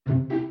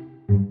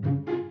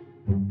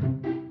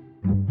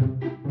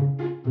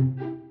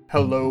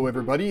Hello,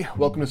 everybody.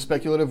 Welcome to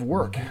Speculative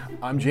Work.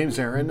 I'm James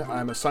Aaron.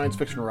 I'm a science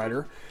fiction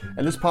writer,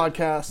 and this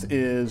podcast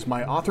is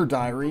my author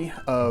diary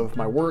of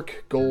my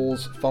work,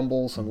 goals,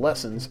 fumbles, and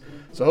lessons.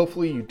 So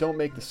hopefully you don't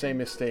make the same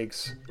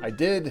mistakes I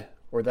did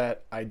or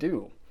that I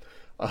do.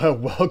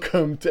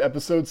 Welcome to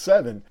episode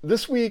 7.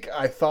 This week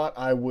I thought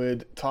I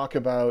would talk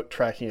about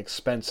tracking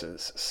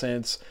expenses,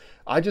 since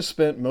I just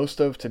spent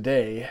most of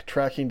today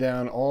tracking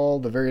down all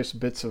the various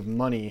bits of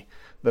money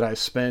that I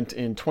spent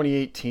in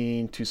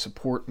 2018 to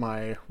support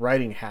my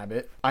writing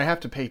habit. I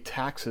have to pay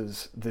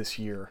taxes this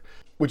year,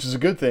 which is a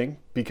good thing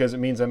because it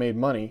means I made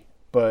money,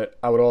 but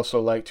I would also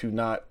like to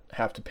not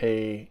have to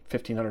pay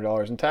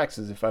 $1,500 in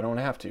taxes if I don't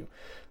have to,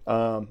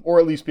 or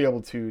at least be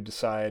able to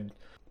decide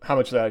how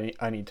much that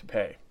I need to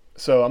pay.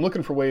 So I'm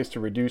looking for ways to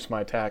reduce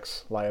my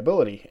tax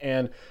liability,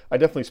 and I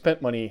definitely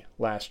spent money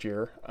last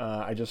year.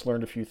 I just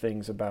learned a few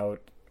things about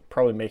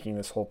probably making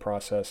this whole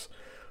process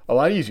a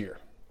lot easier.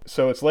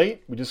 So it's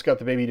late, we just got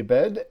the baby to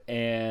bed,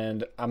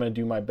 and I'm going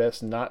to do my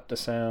best not to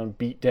sound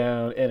beat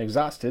down and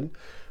exhausted.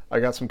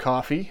 I got some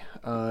coffee,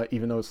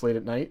 even though it's late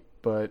at night,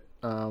 but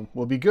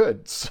we'll be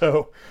good.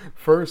 So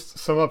first,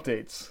 some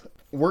updates.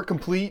 Work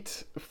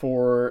complete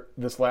for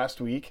this last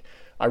week.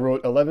 I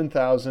wrote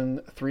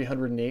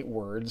 11,308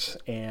 words,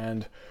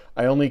 and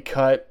I only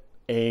cut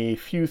a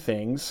few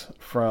things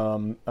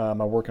from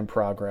my work in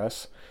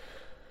progress.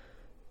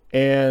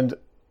 And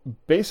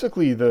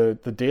basically, the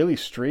daily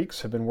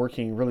streaks have been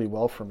working really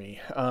well for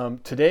me.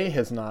 Today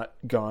has not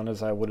gone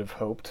as I would have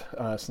hoped,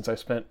 since I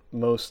spent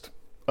most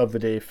of the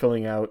day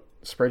filling out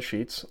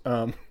spreadsheets.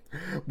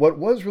 What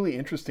was really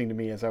interesting to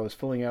me as I was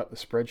filling out the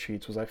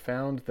spreadsheets was I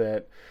found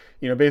that,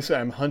 basically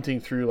I'm hunting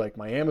through like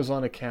my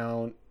Amazon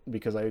account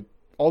because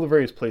all the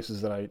various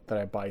places that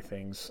I buy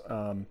things,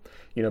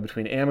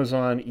 between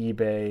Amazon,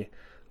 eBay,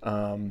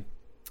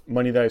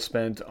 money that I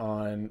spent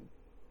on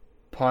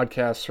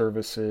podcast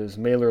services,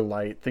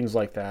 MailerLite, things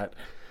like that.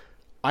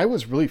 I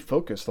was really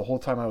focused the whole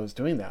time I was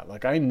doing that.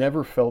 Like I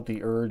never felt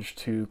the urge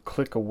to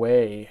click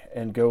away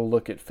and go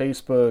look at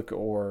Facebook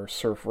or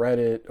surf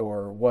Reddit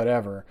or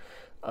whatever,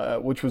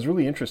 which was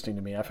really interesting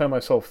to me. I found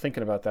myself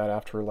thinking about that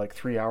after like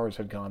 3 hours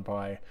had gone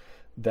by,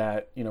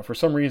 that, for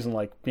some reason,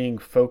 like being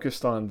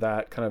focused on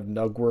that kind of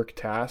nug work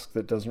task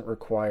that doesn't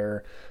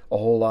require a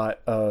whole lot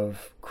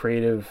of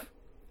creative,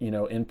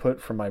 input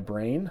from my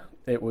brain,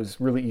 it was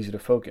really easy to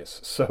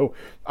focus. So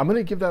I'm going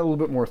to give that a little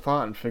bit more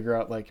thought and figure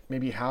out like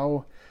maybe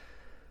how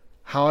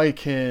I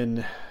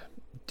can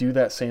do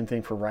that same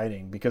thing for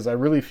writing, because I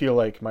really feel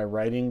like my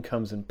writing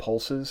comes in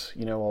pulses.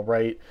 I'll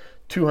write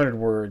 200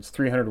 words,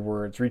 300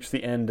 words, reach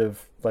the end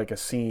of like a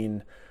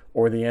scene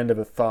or the end of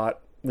a thought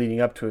leading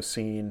up to a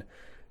scene,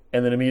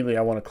 and then immediately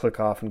I want to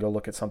click off and go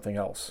look at something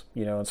else,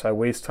 and so I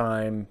waste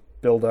time,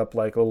 build up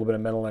like a little bit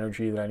of mental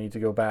energy that I need to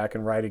go back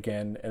and write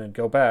again, and then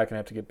go back and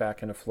have to get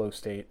back into flow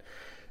state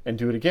and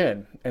do it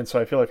again. And so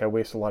I feel like I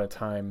waste a lot of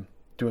time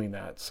doing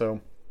that. So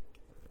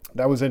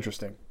that was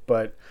interesting.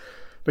 But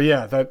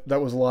yeah,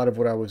 that was a lot of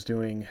what I was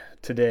doing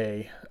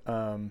today.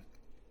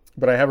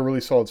 But I have a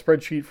really solid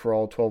spreadsheet for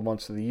all 12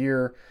 months of the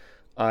year.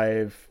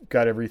 I've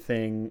got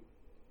everything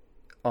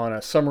on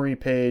a summary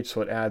page, so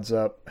it adds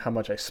up how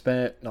much I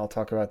spent, and I'll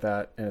talk about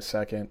that in a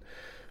second.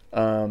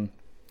 And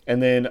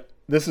then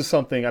this is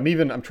something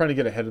I'm trying to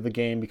get ahead of the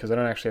game because I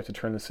don't actually have to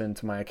turn this in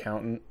to my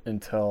accountant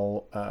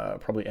until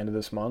probably end of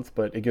this month,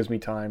 but it gives me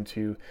time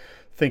to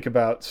think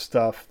about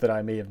stuff that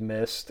I may have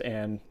missed.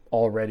 And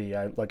already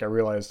I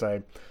realized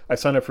I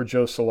signed up for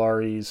Joe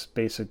Solari's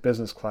basic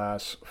business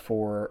class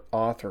for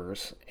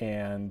authors,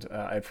 and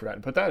I'd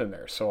forgotten to put that in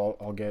there. So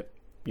I'll get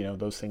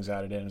those things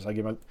added in as I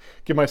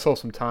give myself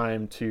some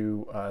time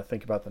to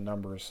think about the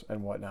numbers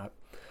and whatnot.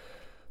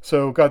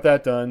 So got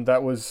that done.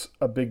 That was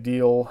a big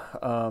deal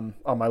on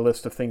my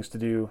list of things to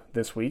do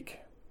this week.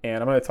 And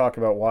I'm going to talk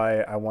about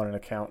why I want an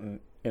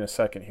accountant in a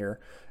second here,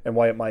 and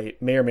why it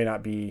may or may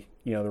not be,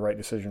 the right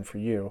decision for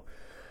you.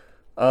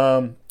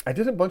 I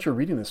did a bunch of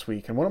reading this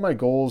week, and one of my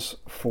goals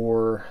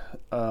for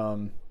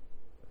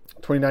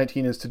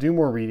 2019 is to do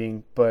more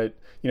reading, but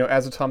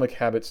as Atomic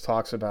Habits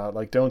talks about,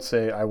 like, don't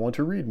say I want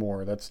to read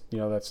more. That's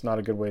not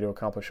a good way to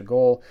accomplish a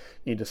goal.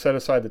 You need to set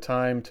aside the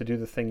time to do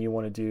the thing you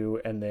want to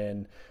do, and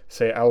then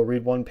say I will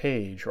read one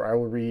page, or I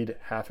will read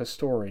half a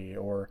story,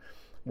 or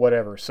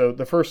whatever. So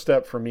the first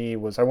step for me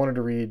was I wanted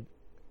to read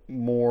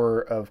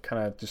more of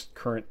kind of just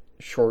current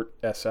short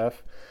SF.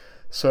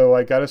 So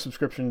I got a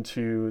subscription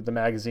to the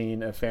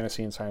magazine of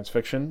fantasy and science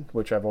fiction,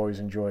 which I've always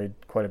enjoyed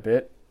quite a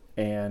bit.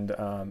 And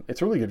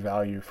it's a really good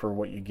value for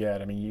what you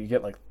get. I mean, you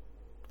get like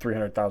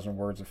 300,000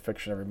 words of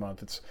fiction every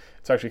month. It's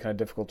actually kind of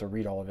difficult to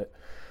read all of it.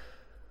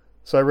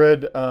 So I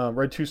read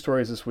 2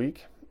 stories this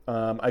week.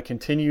 I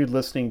continued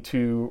listening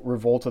to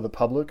Revolt of the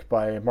Public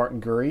by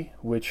Martin Gurri,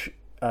 which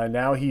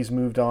now he's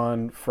moved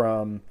on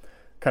from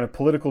kind of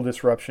political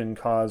disruption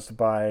caused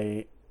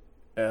by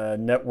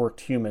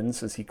networked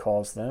humans, as he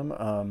calls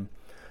them,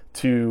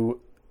 to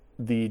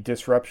the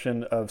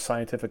disruption of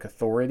scientific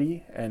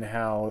authority, and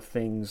how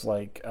things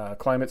like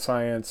climate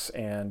science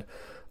and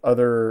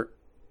other,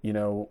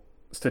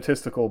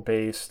 statistical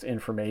based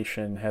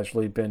information has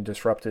really been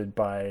disrupted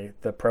by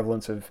the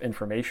prevalence of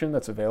information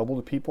that's available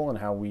to people and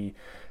how we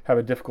have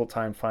a difficult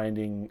time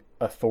finding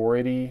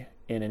authority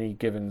in any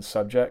given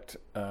subject.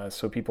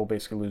 So people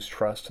basically lose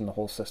trust in the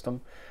whole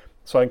system.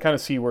 So I can kind of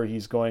see where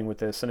he's going with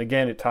this. And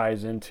again, it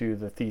ties into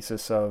the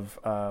thesis of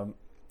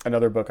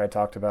another book I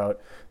talked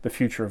about, The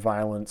Future of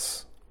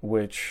Violence,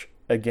 which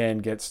again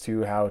gets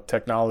to how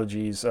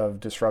technologies of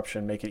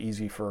disruption make it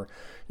easy for,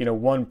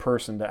 one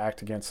person to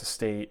act against the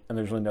state, and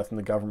there's really nothing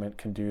the government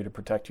can do to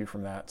protect you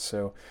from that.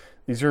 So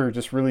these are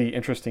just really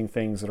interesting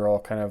things that are all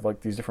kind of like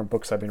these different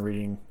books I've been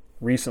reading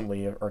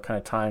recently are kind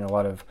of tying a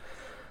lot of,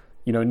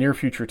 near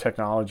future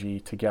technology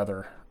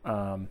together.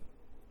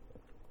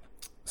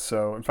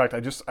 So in fact,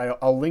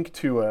 I'll link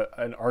to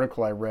an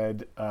article I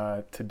read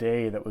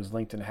today that was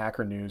linked in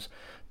Hacker News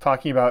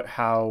talking about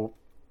how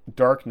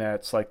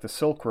darknets like the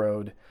Silk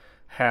Road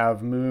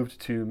have moved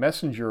to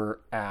messenger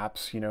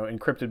apps,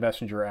 encrypted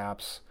messenger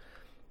apps,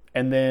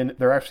 and then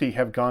they actually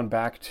have gone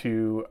back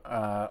to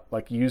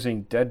like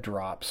using dead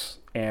drops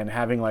and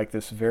having like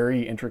this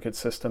very intricate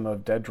system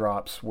of dead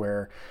drops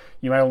where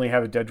you might only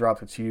have a dead drop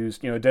that's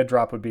used. A dead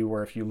drop would be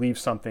where if you leave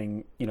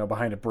something,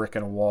 behind a brick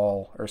in a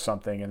wall or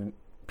something, and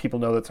people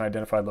know that's an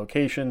identified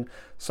location,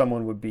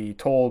 someone would be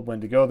told when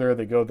to go there.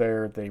 They go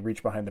there, they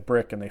reach behind the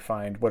brick, and they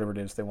find whatever it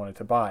is they wanted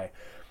to buy.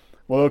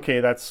 Well,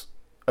 okay, that's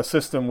a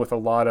system with a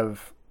lot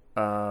of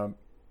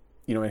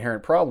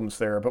inherent problems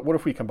there, but what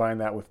if we combine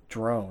that with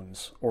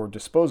drones or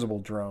disposable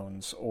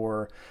drones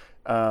or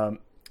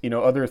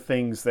other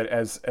things that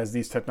as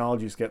these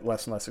technologies get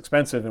less and less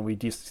expensive and we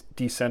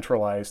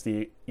decentralize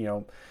the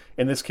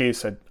in this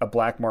case a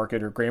black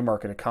market or gray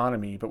market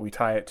economy, but we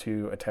tie it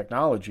to a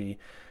technology,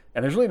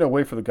 and there's really no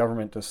way for the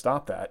government to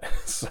stop that.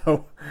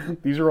 So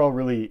these are all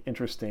really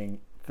interesting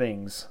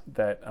things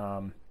that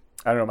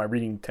I don't know, my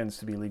reading tends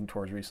to be leading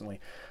towards recently.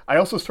 I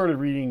also started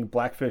reading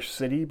Blackfish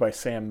City by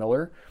Sam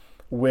Miller,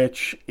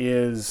 which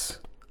is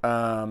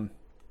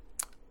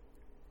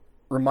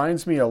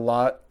reminds me a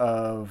lot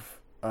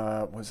of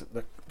was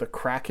it the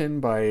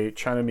Kraken by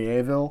China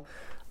Miéville.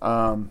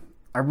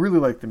 I really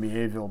like the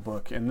Miéville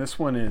book, and this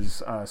one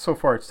is so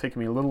far it's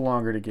taken me a little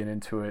longer to get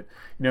into it.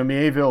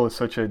 Miéville is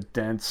such a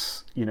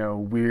dense,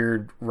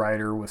 weird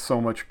writer with so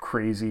much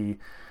crazy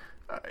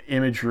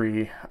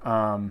imagery.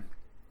 And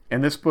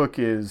this book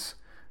is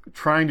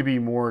trying to be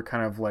more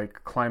kind of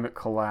like climate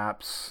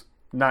collapse,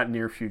 not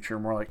near future,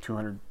 more like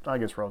 200, I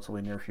guess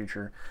relatively near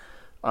future.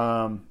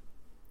 And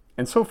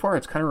so far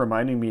it's kind of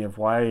reminding me of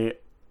why,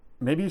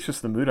 maybe it's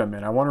just the mood I'm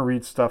in. I want to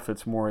read stuff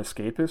that's more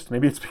escapist.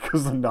 Maybe it's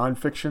because of the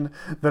nonfiction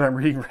that I'm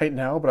reading right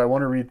now, but I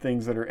want to read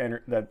things that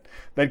are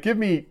that give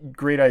me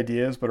great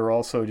ideas, but are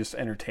also just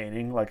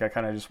entertaining. Like I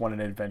kind of just want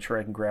an adventure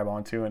I can grab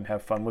onto and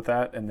have fun with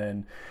that, and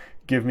then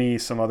give me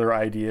some other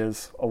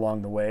ideas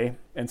along the way.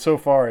 And so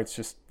far, it's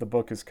just the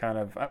book is kind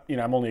of,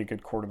 I'm only a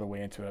good quarter of the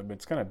way into it, but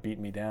it's kind of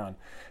beating me down.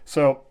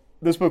 So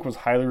this book was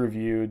highly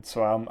reviewed,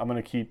 so I'm going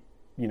to keep,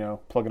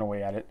 plugging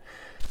away at it.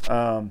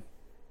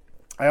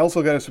 I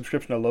also got a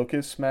subscription to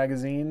Locus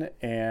magazine,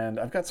 and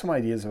I've got some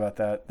ideas about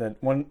that.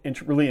 That one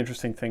really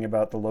interesting thing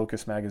about the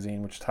Locus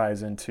magazine, which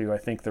ties into, I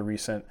think, the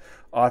recent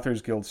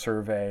Authors Guild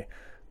survey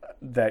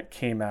that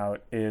came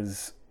out,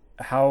 is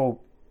how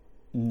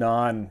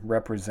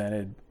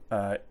non-represented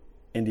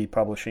indie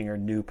publishing or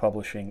new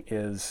publishing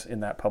is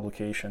in that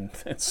publication.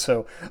 And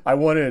so I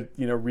want to,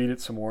 read it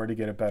some more to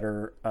get a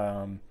better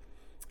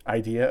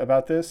idea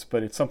about this,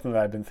 but it's something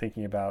that I've been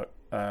thinking about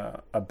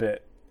a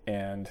bit,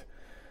 and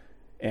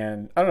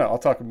I don't know, I'll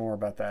talk more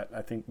about that,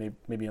 I think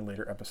maybe in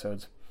later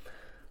episodes.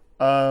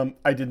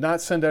 I did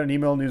not send out an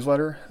email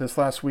newsletter this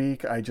last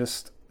week.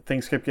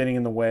 Things kept getting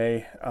in the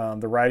way.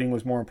 The writing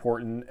was more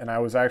important, and I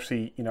was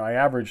actually, I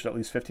averaged at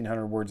least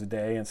 1,500 words a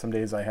day, and some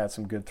days I had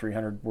some good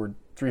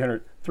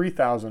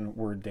 3,000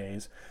 word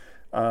days.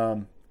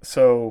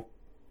 So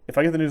if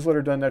I get the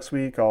newsletter done next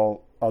week,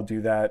 I'll do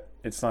that.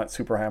 It's not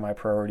super high on my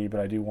priority, but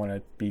I do want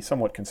to be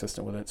somewhat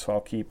consistent with it, so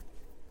I'll keep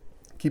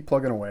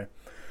plugging away.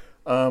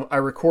 I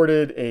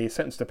recorded a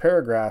Sentence to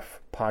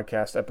Paragraph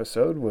podcast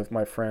episode with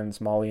my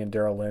friends Molly and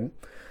Daryl Lynn,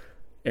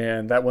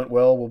 and that went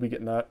well. We'll be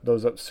getting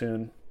those up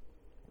soon.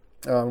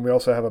 We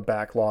also have a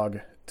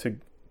backlog to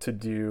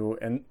do,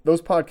 and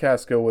those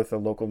podcasts go with a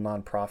local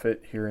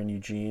nonprofit here in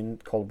Eugene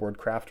called Word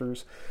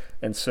Crafters,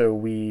 and so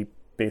we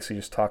basically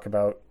just talk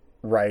about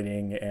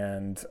writing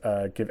and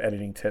give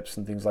editing tips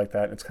and things like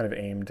that. And it's kind of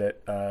aimed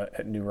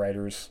at new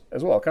writers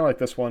as well, kind of like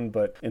this one,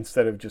 but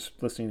instead of just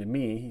listening to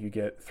me, you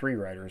get 3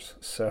 writers.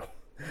 So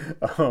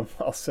I'll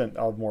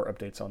have more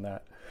updates on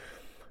that.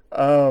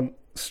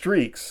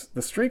 Streaks.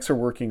 The streaks are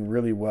working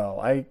really well.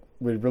 I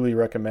would really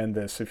recommend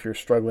this if you're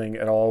struggling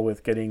at all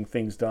with getting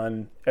things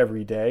done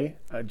every day.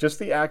 Just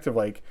the act of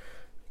like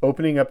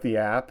opening up the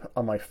app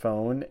on my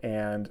phone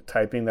and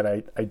typing that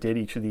I did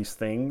each of these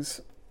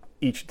things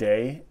each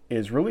day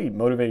is really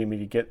motivating me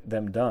to get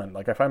them done.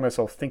 Like I find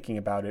myself thinking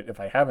about it if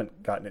I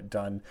haven't gotten it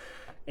done,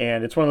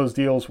 And it's one of those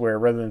deals where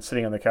rather than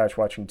sitting on the couch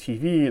watching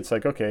TV, it's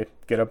like, okay,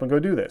 get up and go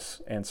do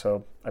this. And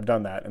so I've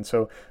done that. And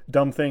so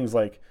dumb things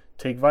like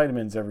take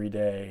vitamins every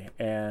day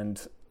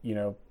and,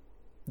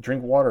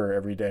 drink water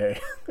every day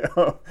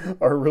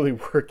are really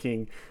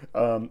working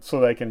so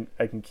that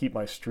I can keep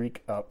my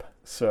streak up.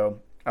 So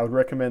I would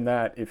recommend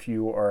that if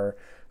you are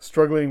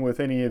struggling with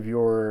any of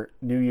your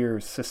New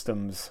Year's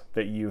systems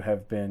that you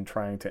have been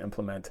trying to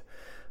implement.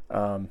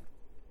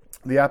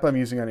 The app I'm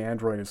using on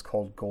Android is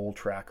called Goal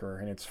Tracker,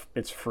 and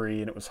it's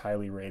free, and it was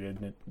highly rated,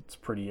 and it's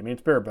pretty. I mean,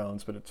 it's bare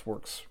bones, but it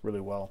works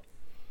really well.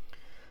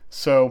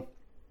 So,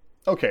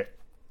 okay,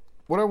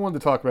 what I wanted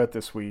to talk about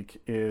this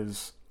week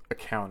is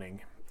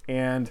accounting,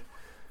 and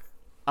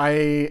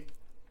I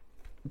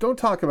don't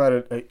talk about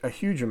it a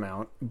huge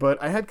amount,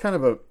 but I had kind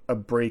of a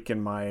break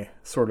in my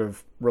sort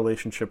of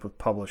relationship with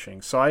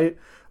publishing. So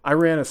I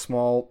ran I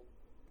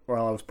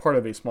was part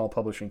of a small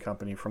publishing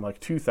company from like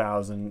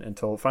 2000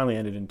 until it finally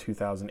ended in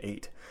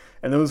 2008.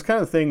 And it was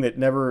kind of a thing that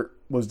never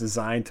was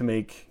designed to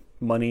make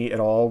money at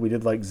all. We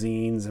did like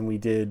zines, and we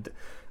did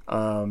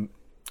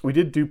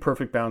do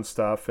Perfect Bound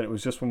stuff. And it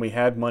was just when we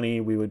had money,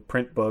 we would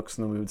print books,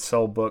 and then we would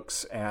sell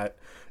books at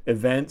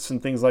events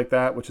and things like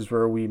that, which is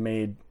where we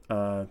made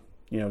the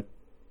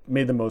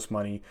most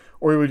money.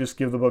 Or we would just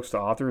give the books to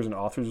authors, and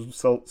authors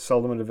would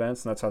sell them at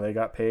events, and that's how they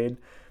got paid.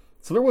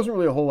 So there wasn't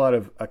really a whole lot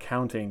of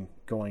accounting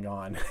going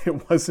on.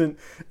 It wasn't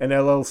an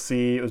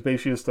LLC. It was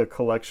basically just a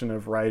collection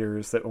of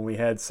writers that when we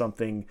had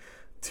something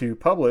to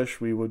publish,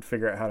 we would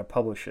figure out how to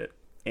publish it.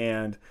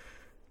 And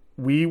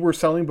we were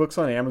selling books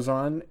on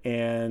Amazon,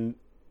 and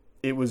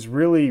it was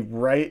really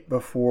right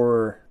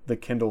before the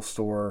Kindle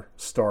store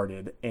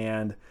started.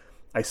 And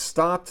I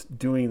stopped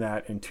doing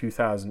that in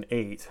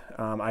 2008.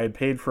 I had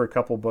paid for a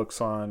couple books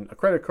on a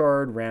credit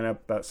card, ran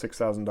up about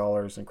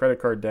 $6,000 in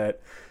credit card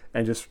debt,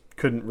 and just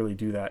couldn't really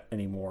do that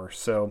anymore.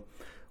 So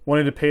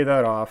wanted to pay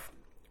that off,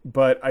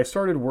 but I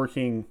started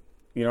working,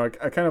 I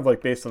kind of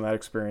like based on that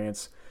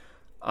experience,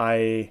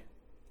 I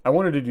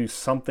wanted to do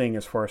something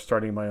as far as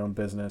starting my own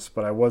business,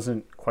 but I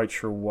wasn't quite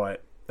sure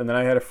what. And then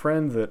I had a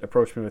friend that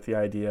approached me with the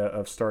idea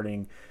of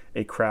starting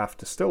a craft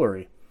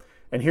distillery.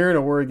 And here in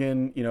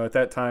Oregon, at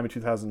that time in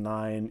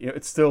 2009,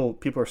 it's still,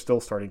 people are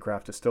still starting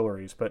craft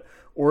distilleries, but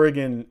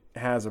Oregon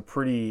has a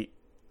pretty,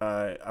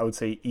 I would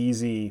say,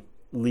 easy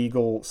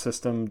legal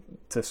system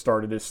to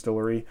start a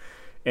distillery.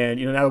 And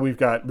now that we've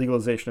got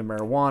legalization of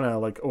marijuana,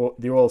 like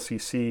the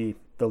OLCC,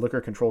 the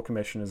Liquor Control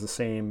Commission, is the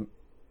same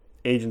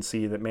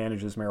agency that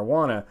manages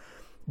marijuana,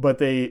 but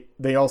they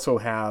also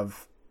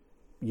have,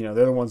 they're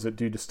the ones that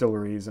do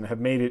distilleries and have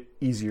made it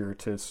easier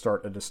to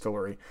start a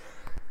distillery.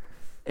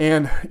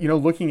 And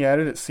looking at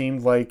it, it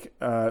seemed like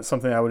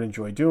something I would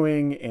enjoy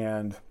doing,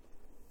 and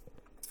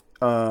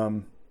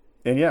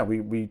yeah,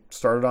 we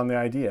started on the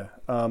idea.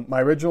 My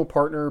original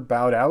partner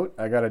bowed out.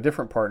 I got a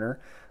different partner.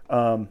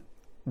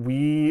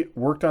 We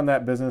worked on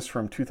that business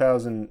from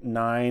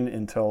 2009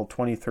 until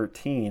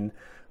 2013,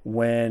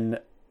 when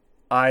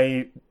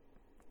I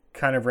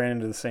kind of ran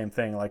into the same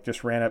thing, like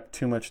just ran up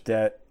too much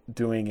debt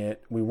doing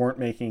it. We weren't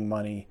making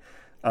money,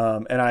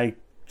 and I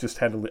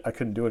just I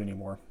couldn't do it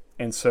anymore.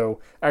 And so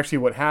actually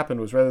what happened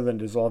was, rather than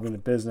dissolving the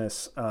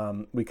business,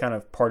 we kind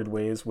of parted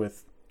ways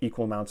with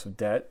equal amounts of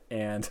debt,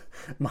 and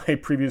my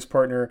previous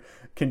partner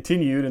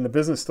continued, and the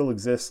business still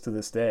exists to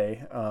this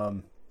day.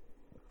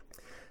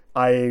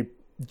 I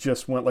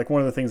just went, like,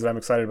 one of the things that I'm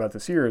excited about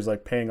this year is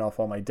like paying off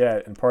all my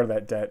debt, and part of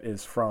that debt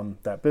is from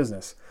that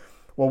business.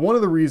 Well, one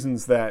of the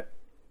reasons that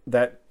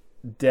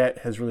debt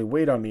has really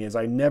weighed on me is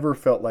I never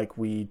felt like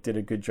we did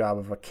a good job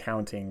of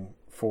accounting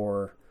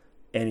for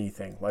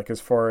anything. Like,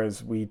 as far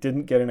as, we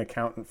didn't get an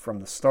accountant from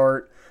the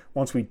start.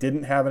 Once we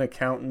didn't have an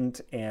accountant,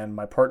 and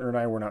my partner and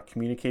I were not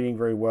communicating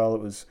very well, it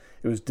was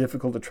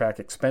difficult to track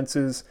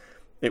expenses.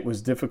 It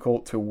was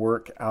difficult to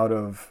work out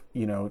of,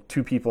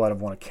 two people out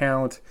of one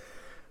account.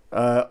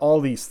 All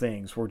these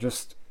things were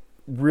just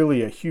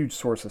really a huge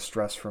source of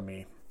stress for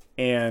me.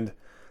 And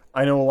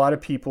I know a lot of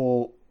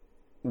people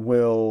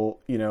will,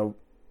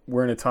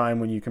 we're in a time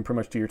when you can pretty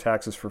much do your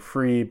taxes for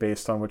free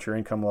based on what your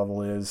income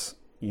level is.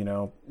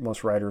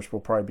 Most writers will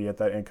probably be at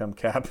that income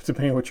cap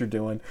depending on what you're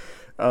doing.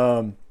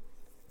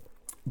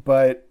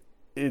 But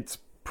it's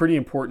pretty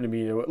important to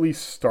me to at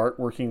least start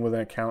working with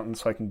an accountant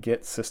so I can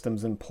get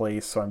systems in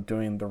place so I'm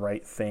doing the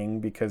right thing,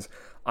 because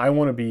I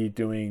want to be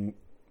doing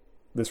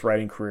this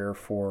writing career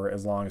for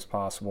as long as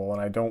possible,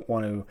 and I don't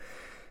want to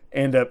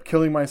end up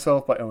killing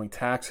myself by owing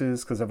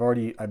taxes, because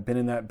I've been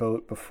in that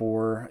boat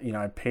before.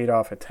 I paid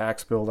off a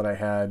tax bill that I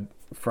had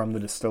from the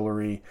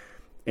distillery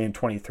in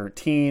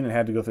 2013 and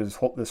had to go through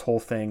this whole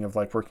thing of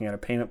like working on a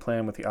payment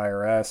plan with the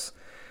IRS.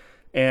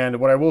 And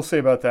what I will say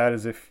about that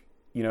is, if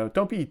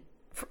don't be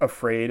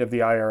afraid of the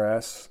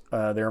IRS.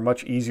 They're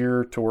much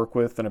easier to work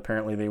with than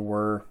apparently they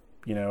were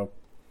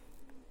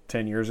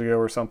 10 years ago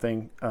or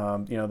something.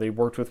 They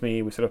worked with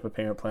me. We set up a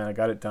payment plan. I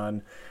got it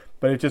done.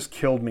 But it just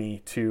killed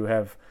me to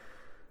have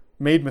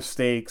made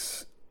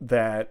mistakes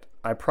that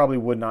I probably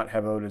would not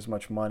have owed as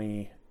much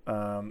money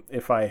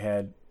if I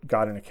had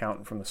got an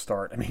accountant from the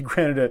start. I mean,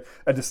 granted,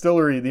 a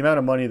distillery, the amount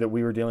of money that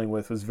we were dealing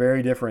with was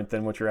very different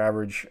than what your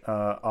average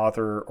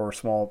author or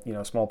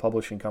small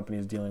publishing company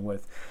is dealing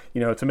with.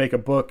 To make a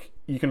book,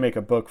 you can make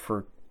a book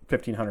for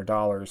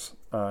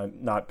 $1,500,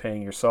 not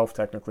paying yourself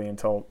technically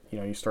until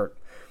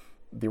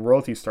the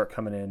royalties start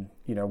coming in.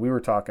 We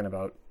were talking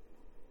about,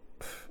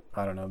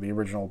 I don't know, the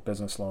original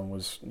business loan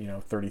was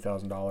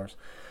 $30,000.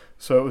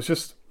 So it was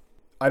just,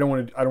 I don't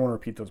want to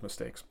repeat those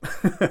mistakes.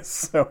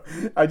 So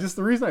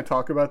the reason I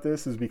talk about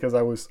this is because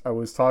I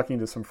was talking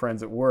to some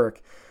friends at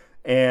work,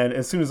 and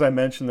as soon as I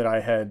mentioned that I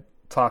had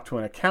talked to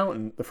an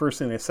accountant, the first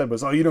thing they said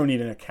was, "Oh, you don't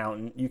need an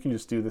accountant. You can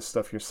just do this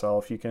stuff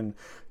yourself. You can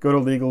go to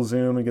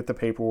LegalZoom and get the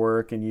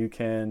paperwork, and you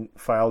can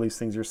file these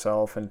things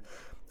yourself."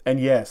 And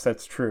yes,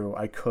 that's true.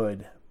 I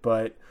could,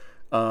 but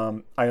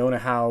I own a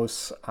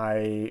house.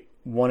 I'm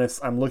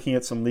looking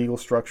at some legal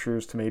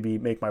structures to maybe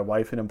make my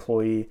wife an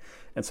employee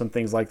and some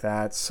things like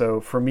that. So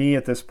for me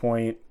at this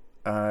point,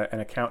 an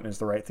accountant is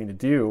the right thing to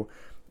do.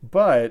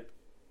 But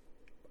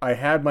I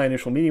had my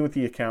initial meeting with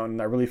the accountant.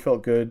 I really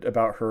felt good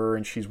about her,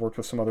 and she's worked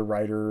with some other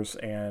writers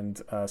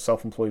and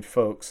self-employed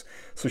folks.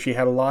 So she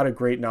had a lot of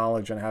great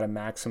knowledge on how to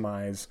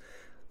maximize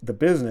the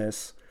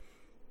business.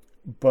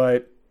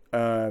 But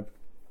one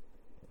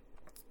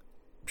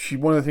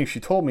of the things she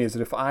told me is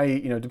that if I,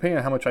 depending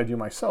on how much I do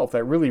myself,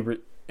 that really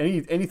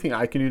anything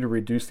I can do to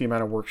reduce the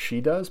amount of work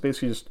she does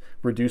basically just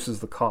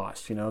reduces the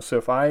cost. So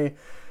if I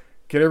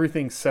get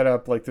everything set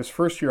up, like this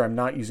first year, I'm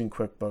not using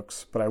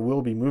QuickBooks, but I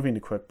will be moving to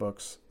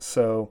QuickBooks.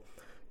 So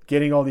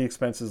getting all the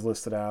expenses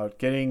listed out,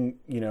 getting,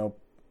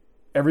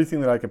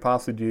 everything that I could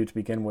possibly do to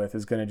begin with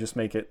is going to just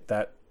make it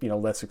that,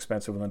 less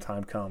expensive when the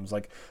time comes.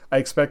 Like I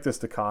expect this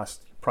to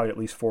cost probably at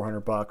least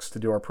 $400 to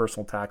do our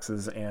personal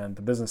taxes and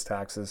the business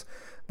taxes.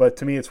 But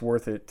to me, it's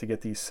worth it to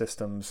get these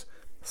systems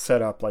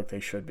set up like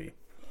they should be.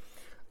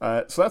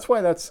 So that's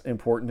why that's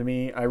important to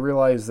me. I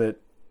realize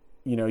that,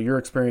 your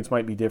experience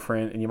might be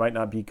different and you might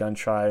not be gun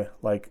shy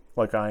like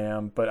I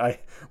am. But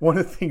one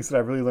of the things that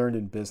I've really learned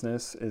in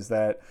business is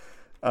that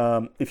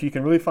if you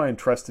can really find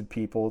trusted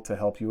people to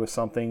help you with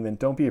something, then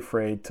don't be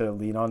afraid to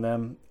lean on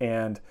them.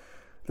 And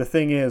the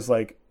thing is,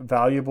 like,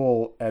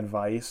 valuable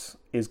advice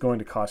is going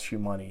to cost you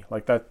money.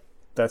 Like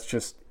that's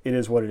just, it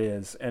is what it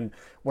is. And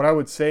what I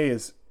would say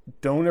is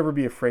don't ever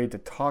be afraid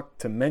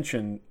to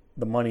mention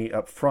the money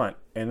up front.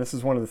 And this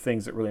is one of the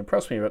things that really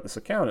impressed me about this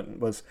accountant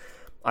was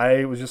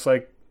I was just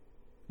like,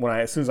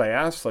 as soon as I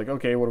asked, like,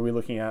 okay, what are we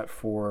looking at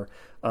for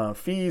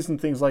fees and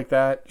things like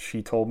that?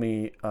 She told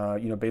me,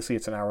 basically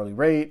it's an hourly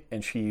rate.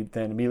 And she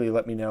then immediately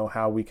let me know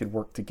how we could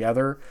work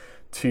together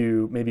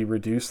to maybe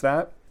reduce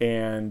that.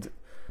 And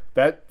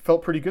that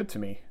felt pretty good to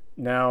me.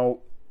 Now,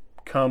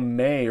 come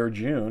May or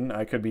June,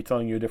 I could be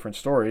telling you a different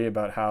story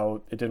about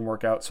how it didn't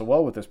work out so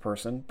well with this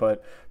person.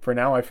 But for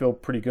now, I feel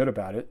pretty good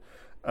about it.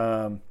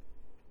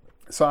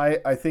 So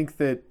I think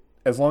that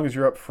as long as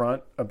you're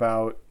upfront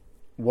about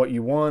what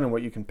you want and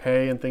what you can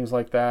pay and things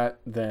like that,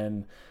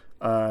 then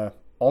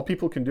all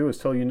people can do is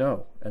tell you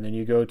no. And then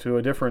you go to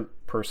a different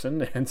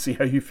person and see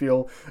how you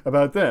feel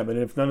about them. And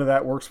if none of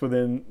that works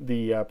within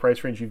the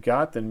price range you've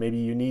got, then maybe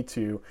you need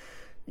to,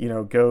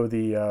 go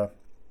the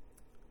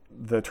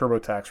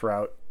TurboTax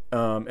route.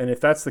 And if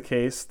that's the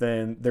case,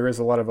 then there is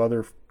a lot of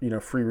other,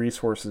 free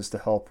resources to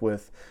help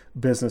with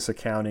business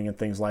accounting and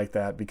things like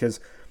that.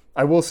 Because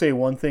I will say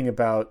one thing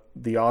about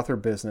the author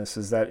business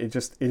is that it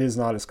is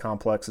not as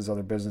complex as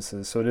other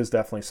businesses. So it is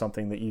definitely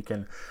something that you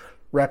can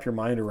wrap your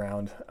mind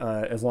around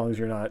as long as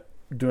you're not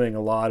doing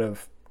a lot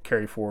of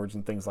carry forwards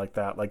and things like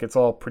that. Like it's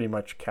all pretty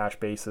much cash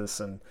basis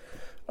and,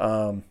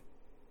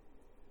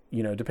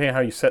 depending on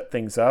how you set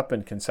things up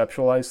and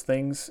conceptualize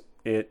things,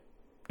 it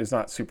is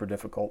not super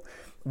difficult.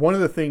 One of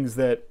the things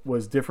that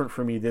was different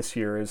for me this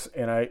year is,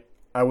 and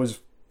I was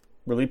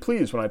really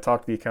pleased when I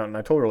talked to the accountant.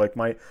 I told her, like,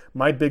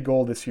 my big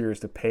goal this year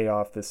is to pay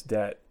off this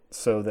debt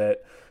so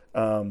that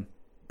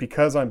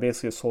because I'm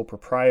basically a sole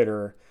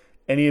proprietor,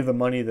 any of the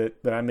money that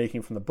I'm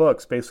making from the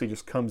books basically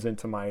just comes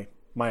into my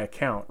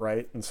account,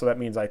 right? And so that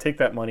means I take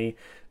that money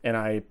and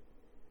I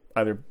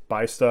either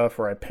buy stuff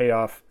or I pay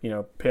off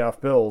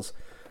bills.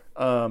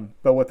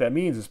 But what that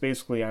means is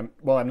basically I'm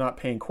not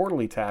paying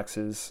quarterly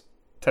taxes.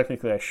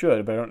 Technically I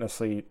should, but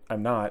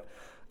I'm not.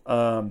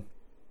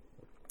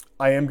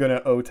 I am going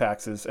to owe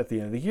taxes at the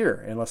end of the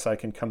year unless I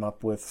can come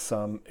up with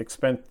some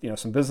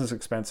some business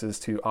expenses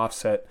to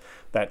offset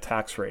that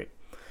tax rate.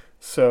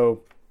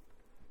 So,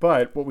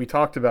 but what we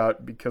talked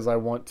about, because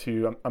I'm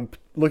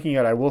looking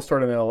at, I will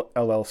start an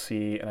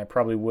LLC and I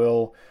probably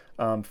will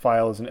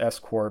file as an S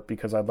Corp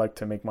because I'd like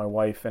to make my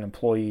wife an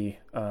employee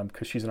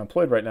because she's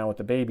unemployed right now with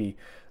the baby.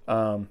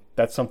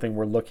 That's something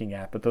we're looking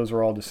at, but those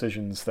are all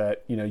decisions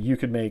that, you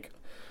could make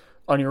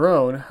on your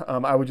own.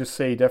 I would just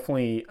say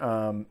definitely,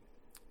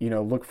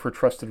 look for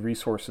trusted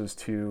resources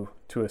to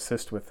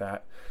assist with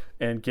that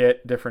and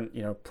get different,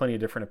 plenty of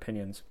different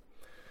opinions.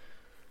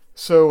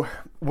 So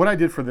what I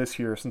did for this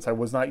year, since I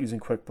was not using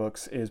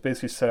QuickBooks, is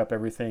basically set up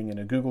everything in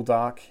a Google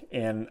Doc,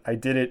 and I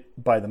did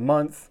it by the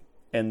month,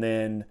 and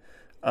then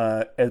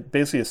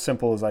basically as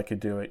simple as I could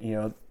do it.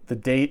 the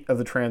date of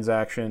the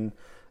transaction,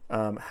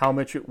 how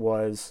much it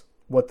was,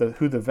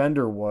 who the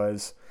vendor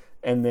was,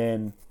 and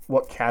then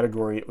what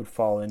category it would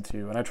fall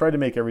into. And I tried to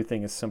make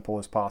everything as simple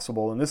as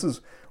possible. And this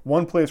is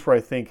one place where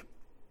I think,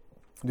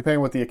 depending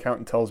on what the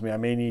accountant tells me, I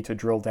may need to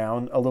drill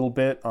down a little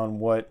bit on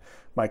what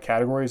my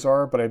categories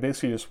are. But I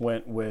basically just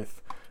went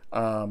with,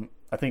 I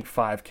think,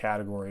 5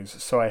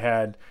 categories. So I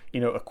had,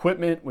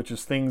 equipment, which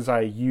is things I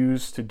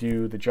use to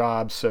do the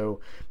job. So,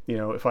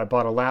 if I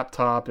bought a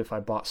laptop, if I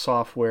bought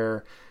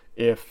software,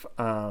 if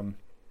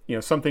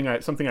something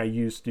I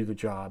use to do the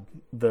job,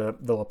 the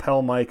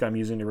lapel mic I'm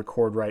using to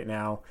record right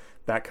now,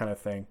 that kind of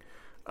thing.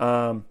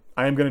 I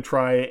am going to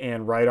try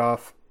and write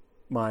off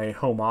my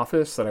home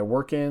office that I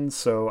work in.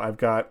 So I've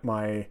got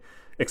my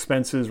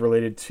expenses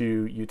related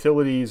to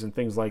utilities and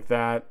things like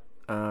that.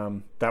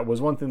 That was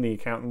one thing the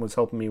accountant was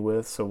helping me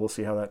with, so we'll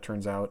see how that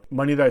turns out.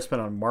 Money that I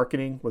spent on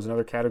marketing was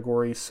another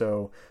category.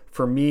 So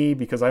for me,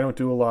 because I don't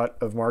do a lot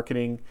of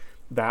marketing,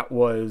 that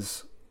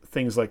was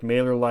things like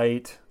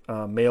MailerLite,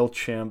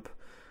 MailChimp,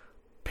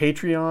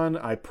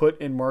 Patreon. I put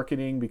in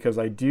marketing because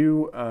I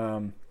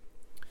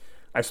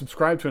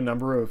subscribe to a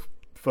number of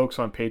folks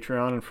on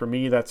Patreon, and for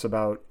me that's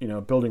about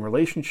building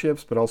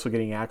relationships, but also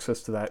getting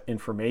access to that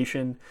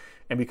information.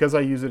 And because I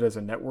use it as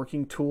a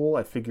networking tool,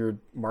 I figured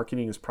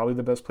marketing is probably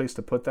the best place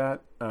to put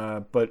that.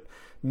 But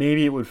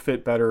maybe it would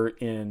fit better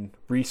in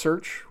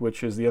research,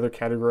 which is the other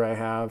category I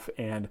have.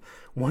 And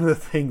one of the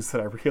things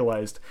that I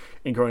realized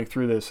in going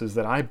through this is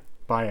that I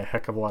buy a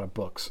heck of a lot of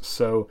books.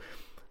 So,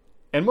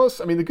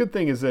 the good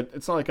thing is that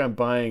it's not like I'm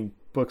buying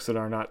books that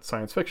are not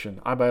science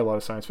fiction. I buy a lot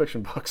of science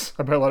fiction books.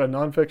 I buy a lot of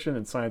nonfiction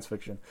and science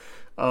fiction.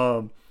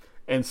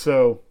 And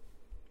so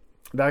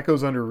that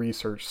goes under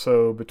research.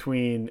 So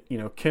between,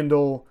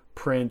 Kindle,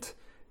 print,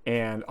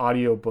 and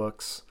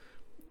audiobooks,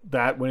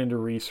 that went into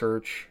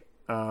research.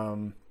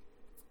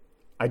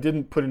 I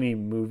didn't put any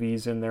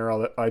movies in there.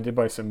 I did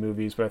buy some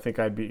movies, but I think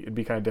it'd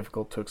be kind of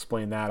difficult to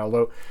explain that.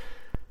 Although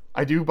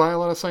I do buy a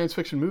lot of science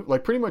fiction movies.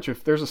 Like pretty much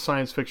if there's a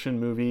science fiction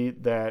movie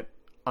that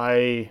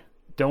I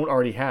don't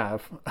already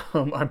have,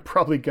 I'm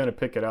probably going to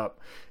pick it up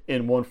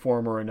in one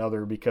form or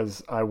another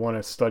because I want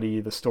to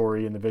study the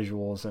story and the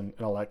visuals and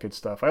all that good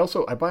stuff.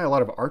 I buy a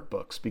lot of art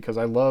books because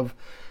I love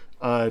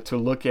to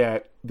look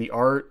at the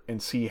art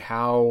and see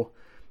how,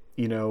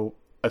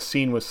 a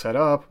scene was set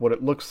up, what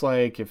it looks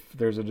like, if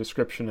there's a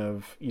description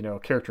of, a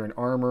character in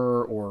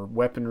armor or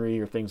weaponry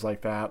or things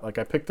like that. Like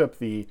I picked up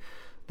the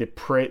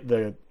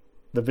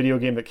video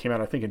game that came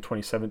out, I think in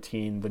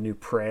 2017, the new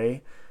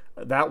Prey.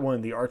 That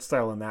one, the art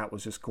style in that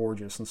was just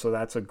gorgeous. And so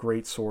that's a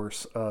great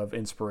source of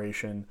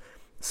inspiration.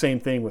 Same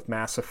thing with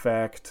Mass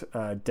Effect,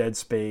 Dead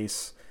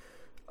Space.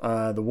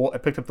 I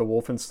picked up the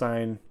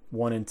Wolfenstein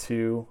 1 and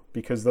 2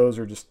 because those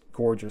are just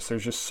gorgeous.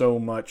 There's just so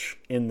much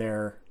in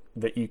there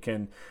that you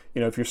can,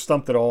 if you're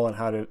stumped at all on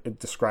how to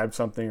describe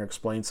something or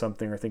explain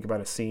something or think about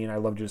a scene, I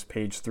love to just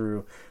page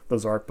through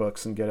those art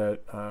books and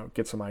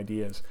get some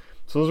ideas.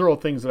 So those are all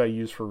things that I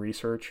use for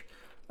research.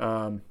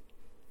 And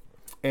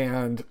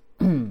I'll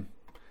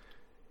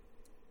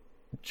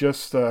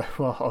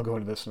go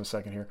into this in a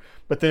second here.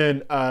 But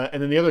then,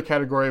 and then the other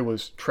category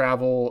was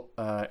travel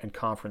and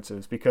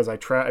conferences because I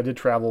did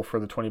travel for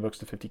the 20 Books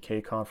to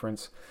 50K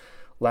conference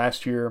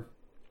last year.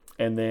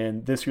 And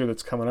then this year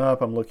that's coming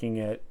up, I'm looking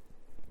at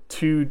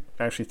 3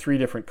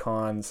 different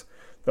cons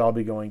that I'll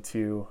be going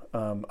to.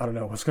 I don't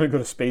know, I was going to go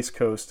to Space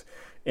Coast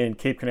in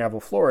Cape Canaveral,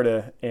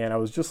 Florida. And I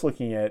was just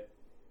looking at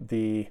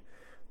the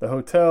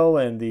hotel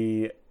and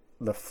the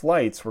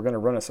flights were going to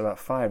run us about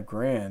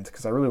 $5,000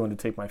 because I really wanted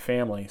to take my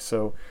family.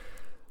 So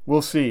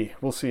we'll see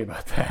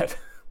about that.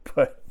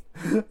 But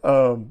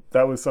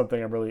that was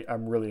something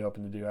I'm really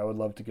hoping to do. I would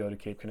love to go to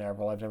Cape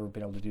Canaveral. I've never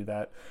been able to do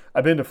that.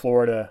 I've been to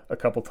Florida a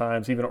couple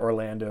times, even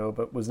Orlando,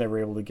 but was never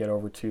able to get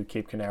over to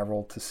Cape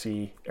Canaveral to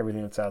see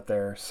everything that's out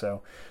there.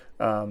 So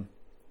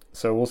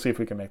we'll see if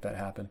we can make that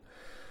happen.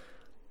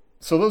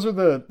 So those are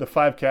the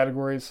 5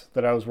 categories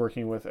that I was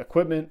working with: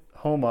 equipment,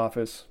 home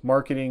office,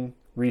 marketing,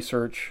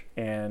 research,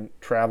 and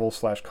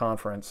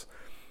travel/conference.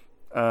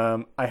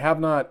 I have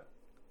not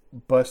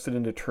busted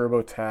into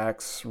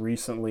TurboTax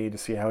recently to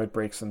see how it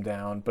breaks them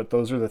down, but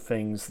those are the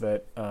things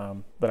that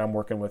I'm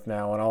working with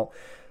now. And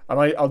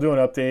I'll do an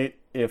update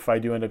if I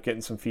do end up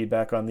getting some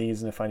feedback on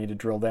these, and if I need to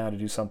drill down to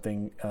do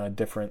something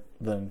different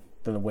than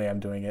the way I'm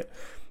doing it.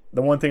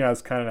 The one thing I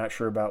was kind of not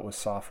sure about was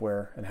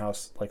software and how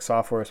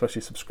software,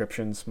 especially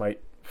subscriptions, might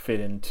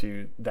fit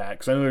into that.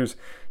 Because I know there's,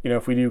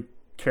 if we do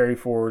carry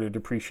forward a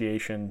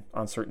depreciation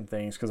on certain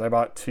things, because I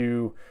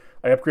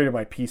upgraded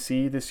my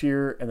PC this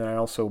year, and then I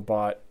also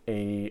bought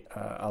a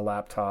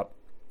laptop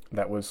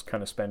that was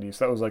kind of spendy.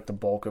 So that was like the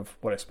bulk of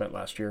what I spent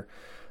last year.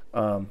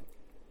 And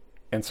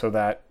so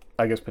that,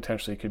 I guess,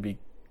 potentially could be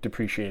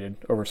depreciated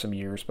over some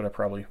years, but I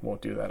probably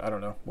won't do that. I don't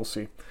know. We'll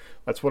see.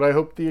 That's what I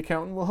hope the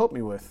accountant will help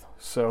me with.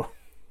 So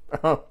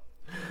the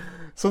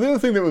other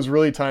thing that was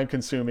really time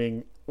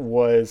consuming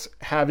was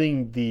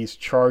having these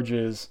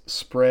charges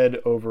spread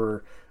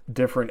over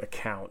different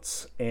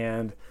accounts.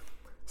 And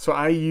so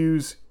I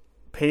use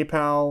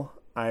PayPal,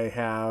 I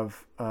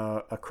have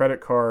a credit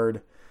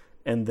card,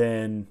 And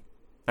then,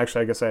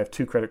 actually, I guess I have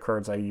 2 credit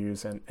cards I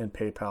use and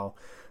PayPal.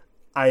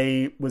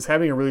 I was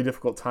having a really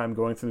difficult time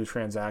going through the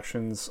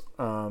transactions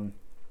on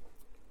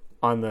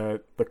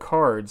the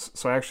cards.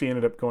 So I actually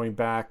ended up going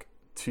back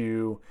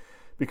to,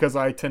 because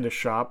I tend to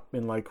shop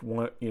in like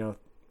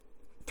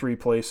 3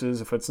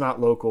 places. If it's not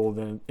local,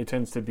 then it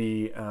tends to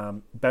be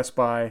Best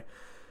Buy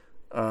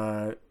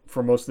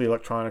for most of the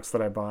electronics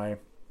that I buy,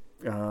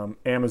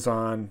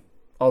 Amazon,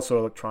 also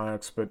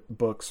electronics, but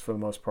books for the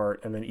most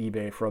part, and then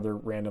eBay for other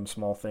random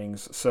small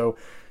things. So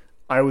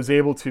I was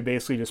able to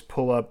basically just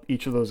pull up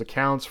each of those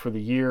accounts for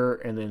the year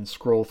and then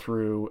scroll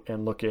through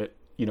and look at,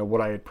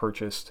 what I had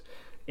purchased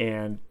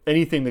and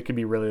anything that could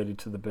be related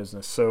to the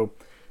business. So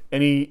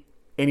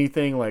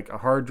anything like a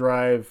hard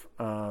drive,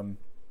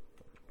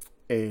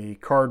 a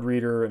card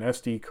reader, an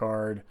SD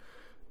card.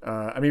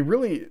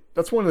 Really,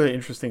 that's one of the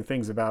interesting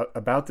things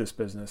about this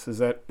business is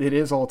that it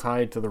is all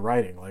tied to the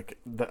writing. Like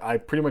I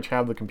pretty much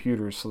have the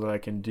computers so that I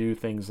can do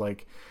things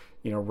like,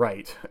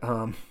 write.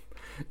 I'm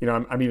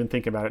even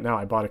thinking about it now.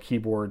 I bought a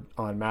keyboard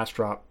on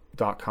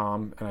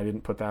massdrop.com and I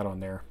didn't put that on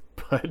there,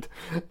 but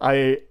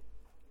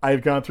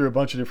I've gone through a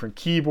bunch of different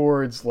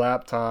keyboards,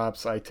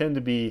 laptops. I tend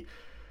to be,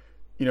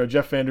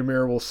 Jeff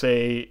Vandermeer will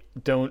say,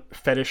 don't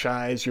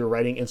fetishize your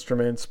writing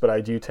instruments, but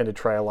I do tend to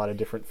try a lot of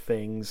different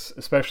things,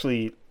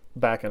 especially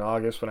back in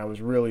August when I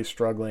was really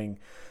struggling.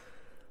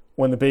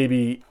 When the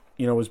baby,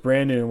 was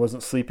brand new and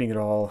wasn't sleeping at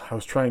all, I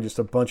was trying just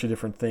a bunch of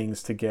different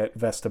things to get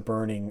Vesta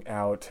burning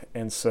out.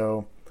 And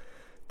so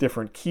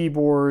different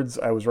keyboards,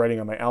 I was writing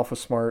on my Alpha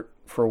Smart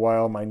for a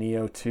while, my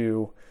Neo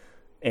 2,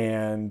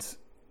 and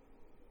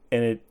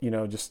it,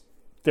 just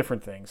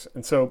different things.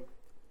 And so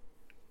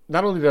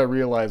not only did I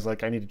realize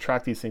like I need to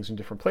track these things in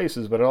different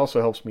places, but it also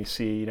helps me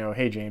see,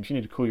 hey James, you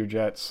need to cool your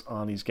jets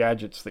on these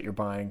gadgets that you're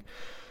buying.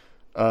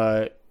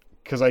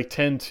 Because I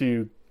tend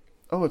to,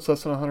 it's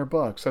less than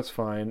 $100, that's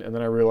fine. And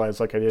then I realize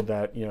like I did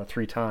that,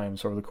 3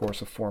 times over the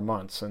course of 4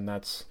 months. And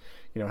that's,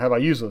 have I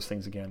used those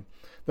things again?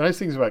 The nice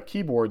things about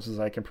keyboards is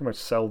I can pretty much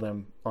sell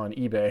them on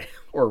eBay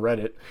or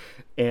Reddit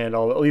and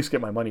I'll at least get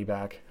my money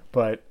back.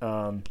 But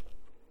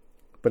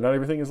not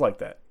everything is like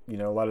that.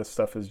 A lot of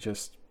stuff is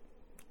just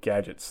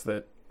gadgets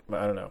that,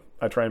 I don't know.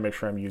 I try and make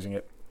sure I'm using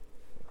it.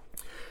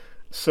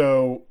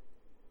 So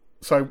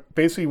I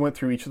basically went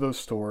through each of those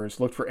stores,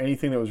 looked for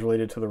anything that was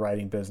related to the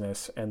writing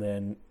business, and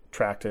then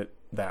tracked it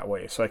that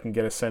way. So I can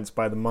get a sense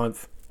by the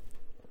month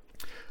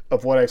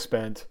of what I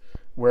spent,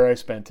 where I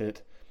spent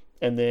it.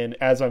 And then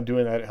as I'm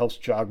doing that, it helps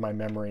jog my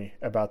memory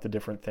about the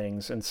different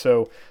things. And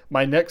so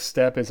my next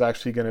step is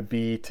actually going to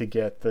be to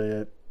get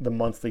the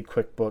monthly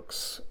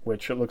QuickBooks,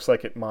 which it looks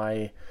like at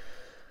my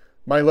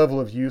level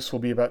of use will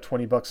be about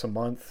 $20 a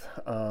month.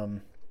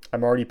 I'm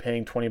already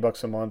paying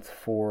 $20 a month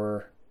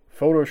for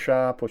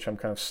Photoshop, which I'm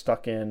kind of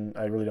stuck in.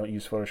 I really don't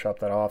use Photoshop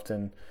that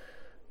often.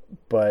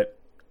 But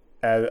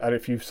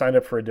if you've signed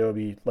up for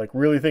Adobe, like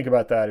really think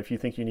about that if you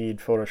think you need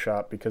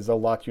Photoshop, because they'll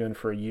lock you in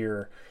for a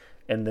year.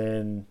 And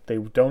then they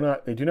do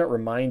not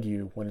remind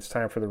you when it's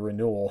time for the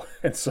renewal.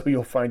 And so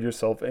you'll find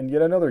yourself in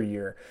yet another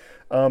year.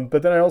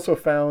 But then I also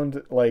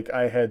found like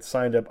I had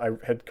signed up, I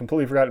had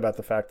completely forgotten about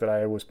the fact that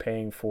I was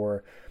paying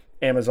for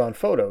Amazon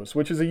Photos,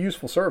 which is a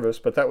useful service,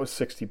 but that was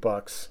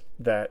 $60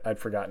 that I'd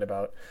forgotten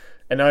about.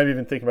 And now I'm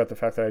even thinking about the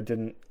fact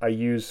that I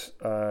use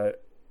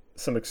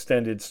some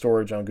extended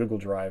storage on Google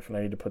Drive, and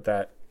I need to put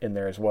that in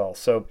there as well.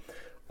 So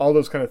all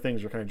those kind of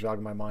things are kind of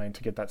jogging my mind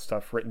to get that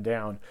stuff written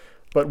down.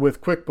 But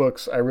with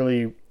QuickBooks, I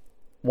really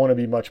want to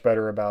be much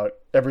better about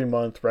every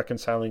month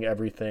reconciling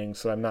everything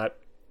so I'm not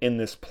in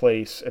this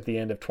place at the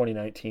end of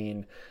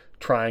 2019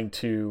 trying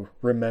to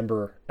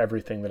remember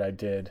everything that I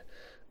did.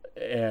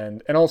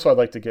 And also I'd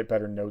like to get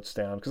better notes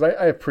down because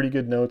I have pretty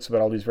good notes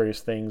about all these various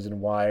things and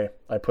why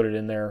I put it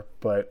in there,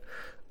 but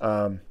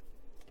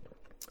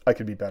I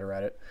could be better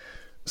at it.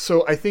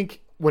 So I think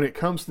when it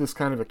comes to this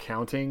kind of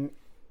accounting,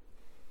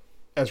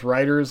 as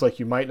writers, like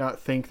you might not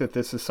think that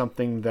this is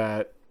something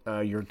that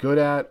you're good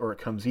at or it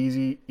comes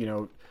easy.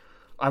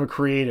 I'm a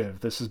creative.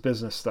 This is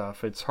business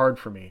stuff. It's hard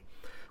for me.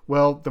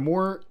 Well, the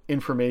more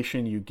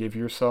information you give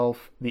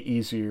yourself, the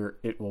easier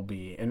it will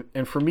be.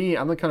 And for me,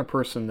 I'm the kind of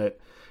person that,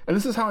 and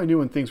this is how I knew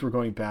when things were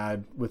going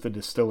bad with the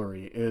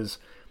distillery, is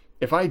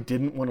if I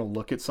didn't want to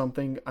look at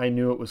something, I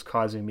knew it was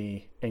causing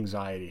me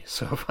anxiety.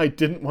 So if I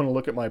didn't want to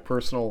look at my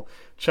personal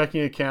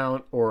checking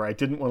account, or I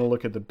didn't want to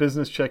look at the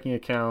business checking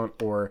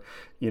account, or,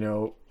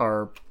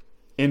 our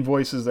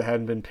invoices that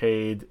hadn't been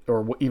paid,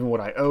 or even what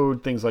I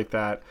owed, things like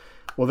that,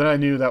 well, then I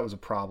knew that was a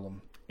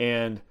problem.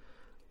 And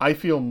I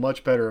feel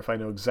much better if I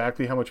know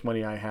exactly how much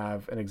money I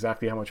have and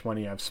exactly how much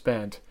money I've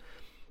spent.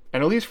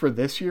 And at least for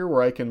this year,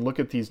 where I can look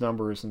at these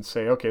numbers and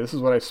say, okay, this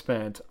is what I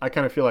spent. I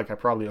kind of feel like I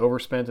probably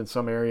overspent in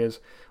some areas.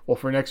 Well,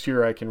 for next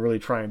year, I can really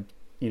try and,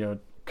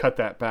 cut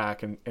that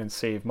back and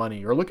save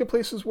money. Or look at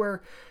places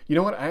where, you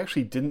know what, I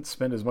actually didn't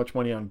spend as much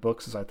money on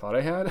books as I thought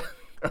I had.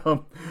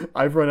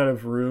 I've run out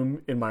of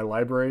room in my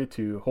library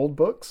to hold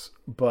books,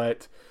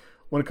 but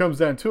when it comes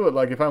down to it,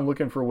 like if I'm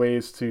looking for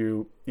ways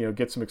to,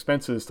 get some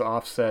expenses to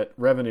offset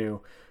revenue,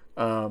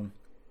 or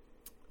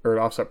to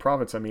offset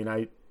profits,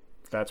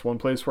 that's one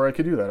place where I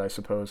could do that, I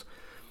suppose.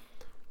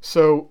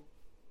 So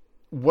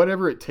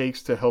whatever it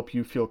takes to help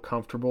you feel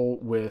comfortable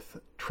with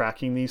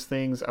tracking these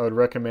things, I would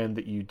recommend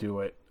that you do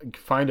it.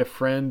 Find a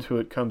friend who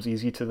it comes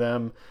easy to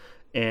them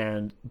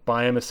and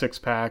buy them a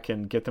 6-pack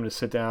and get them to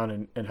sit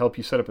down and help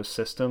you set up a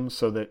system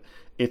so that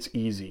it's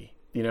easy.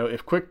 You know,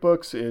 if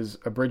QuickBooks is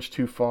a bridge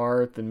too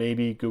far, then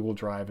maybe Google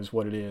Drive is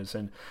what it is.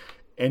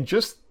 And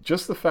just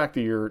the fact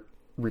that you're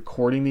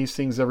recording these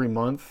things every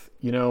month,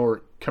 you know,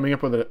 or coming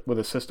up with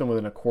a system with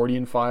an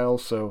accordion file.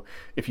 So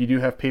if you do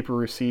have paper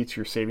receipts,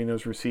 you're saving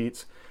those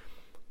receipts.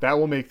 That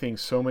will make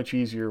things so much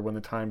easier when the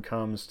time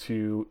comes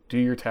to do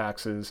your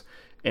taxes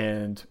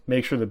and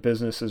make sure the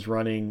business is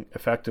running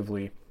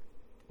effectively.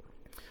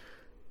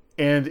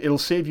 And it'll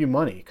save you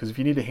money, because if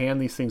you need to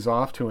hand these things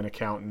off to an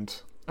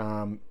accountant,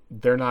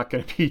 they're not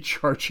going to be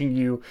charging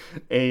you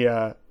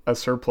a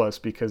surplus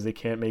because they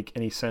can't make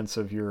any sense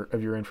of your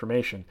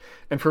information.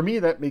 And for me,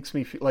 that makes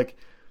me feel like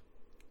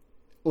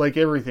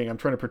everything, I'm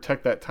trying to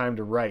protect that time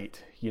to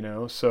write, you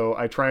know. So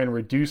I try and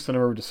reduce the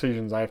number of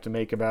decisions I have to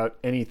make about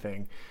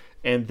anything.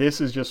 And this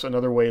is just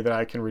another way that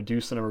I can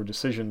reduce the number of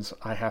decisions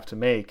I have to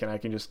make, and I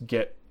can just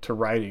get to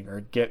writing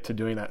or get to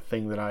doing that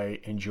thing that I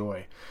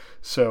enjoy.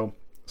 So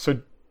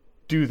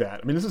do that.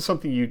 I mean, this is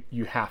something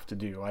you have to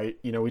do.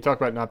 We talk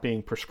about not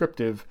being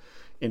prescriptive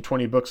in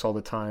 20 books all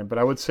the time, but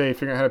I would say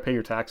figuring out how to pay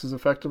your taxes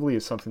effectively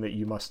is something that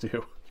you must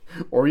do,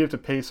 or you have to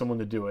pay someone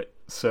to do it.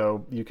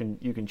 So you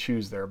can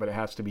choose there, but it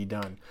has to be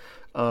done.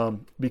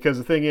 Because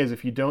the thing is,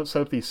 if you don't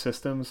set up these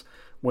systems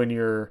when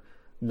you're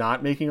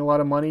not making a lot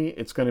of money,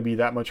 it's going to be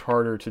that much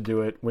harder to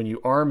do it when you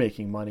are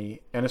making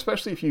money. And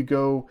especially if you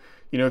go,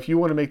 if you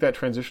want to make that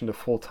transition to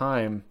full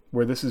time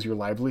where this is your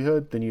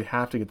livelihood, then you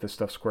have to get this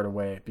stuff squared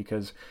away,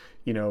 because,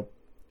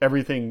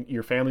 everything,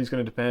 your family's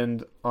going to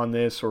depend on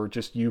this, or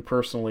just you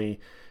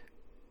personally.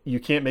 You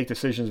can't make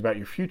decisions about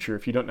your future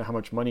if you don't know how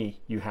much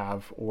money you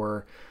have,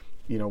 or,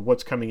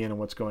 what's coming in and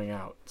what's going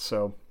out.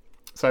 So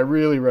I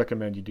really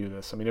recommend you do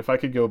this. I mean, if I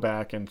could go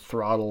back and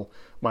throttle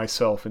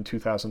myself in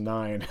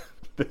 2009,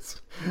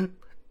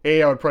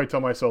 I would probably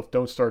tell myself,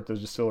 don't start the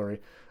distillery.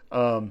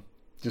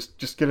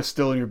 Just get a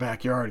still in your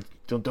backyard.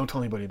 Don't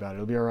tell anybody about it.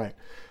 It'll be all right.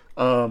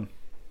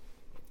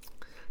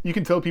 You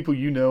can tell people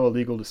a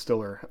legal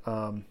distiller,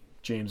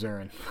 James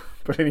Aaron.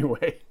 But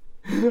anyway,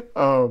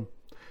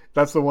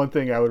 that's the one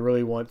thing I would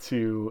really want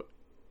to,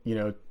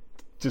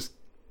 just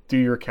do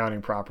your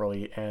accounting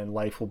properly, and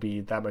life will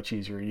be that much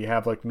easier. You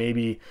have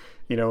maybe,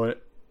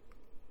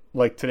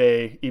 like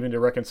today, even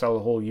to reconcile the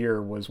whole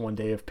year was one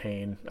day of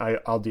pain.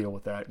 I'll deal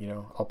with that.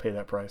 I'll pay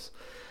that price.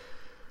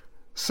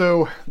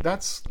 So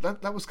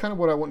that was kind of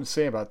what I wanted to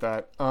say about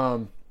that.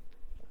 I'll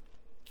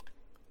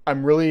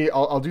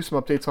do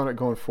some updates on it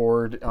going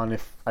forward on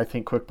if I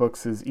think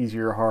QuickBooks is easy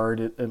or hard.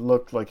 It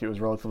looked like it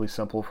was relatively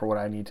simple for what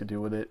I need to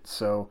do with it.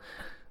 So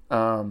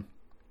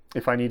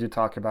if I need to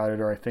talk about it,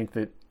 or I think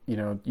that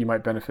you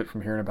might benefit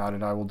from hearing about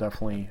it, I will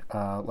definitely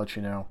let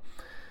you know.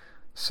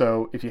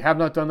 So if you have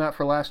not done that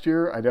for last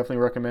year, I definitely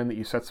recommend that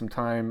you set some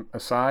time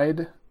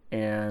aside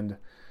and,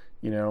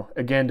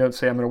 again, don't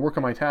say I'm going to work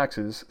on my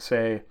taxes.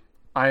 Say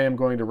I am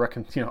going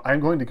to I'm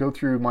going to go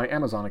through my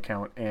Amazon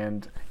account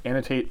and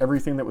annotate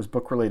everything that was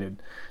book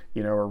related,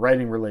 or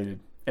writing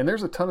related. And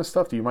there's a ton of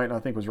stuff that you might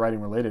not think was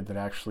writing related that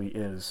actually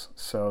is.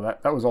 So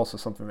that was also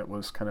something that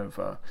was kind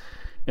of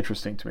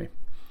interesting to me.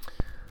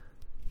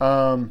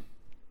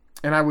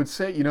 And I would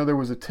say, there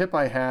was a tip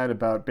I had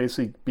about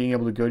basically being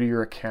able to go to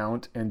your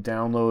account and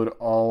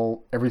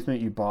download everything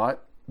that you bought.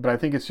 But I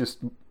think it's just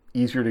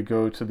easier to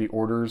go to the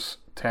orders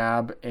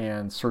tab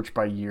and search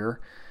by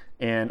year.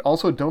 And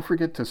also don't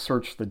forget to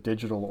search the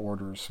digital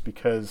orders,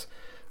 because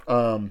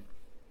it'll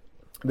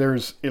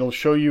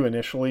show you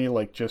initially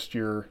just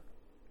your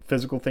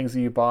physical things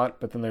that you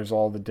bought, but then there's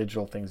all the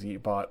digital things that you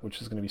bought,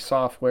 which is going to be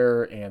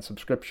software and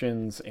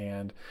subscriptions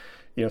and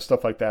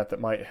stuff like that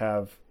might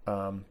have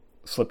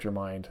slipped your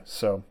mind.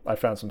 So I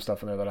found some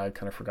stuff in there that I'd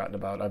kind of forgotten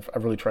about.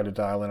 I've really tried to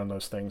dial in on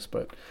those things,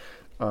 but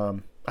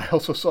I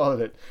also saw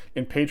that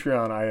in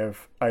Patreon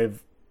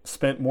I've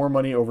spent more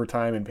money over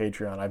time in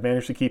Patreon. I've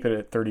managed to keep it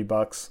at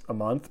 $30 a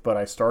month, but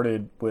I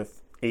started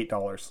with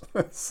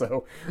 $8.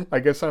 So I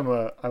guess I'm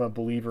a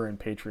believer in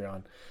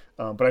Patreon.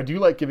 But I do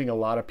like giving a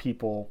lot of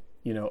people,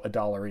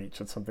 $1 each.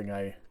 That's something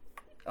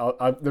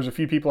there's a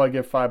few people I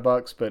give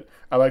 $5, but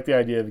I like the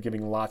idea of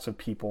giving lots of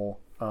people,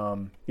 a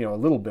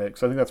little bit,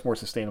 because I think that's more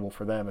sustainable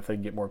for them if they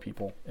can get more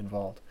people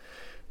involved.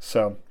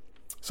 So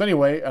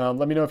anyway,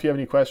 let me know if you have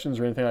any questions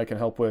or anything I can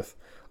help with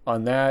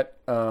on that.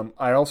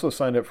 I also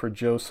signed up for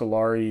Joe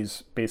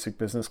Solari's basic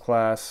business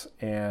class,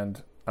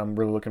 and I'm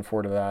really looking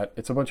forward to that.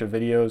 It's a bunch of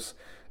videos,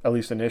 at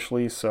least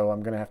initially, so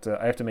I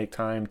have to make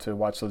time to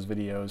watch those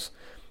videos,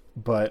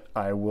 but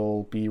I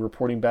will be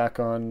reporting back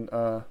on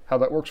how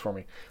that works for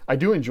me. I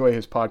do enjoy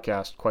his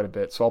podcast quite a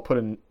bit, so I'll put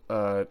in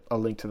a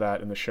link to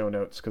that in the show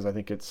notes, because I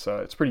think it's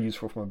pretty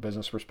useful from a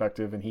business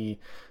perspective, and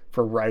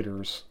for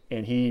writers,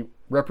 and he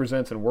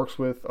represents and works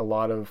with a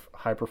lot of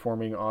high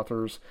performing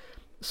authors.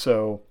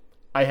 So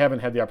I haven't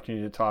had the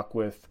opportunity to talk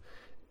with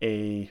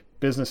a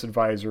business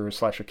advisor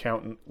 /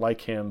 accountant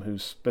like him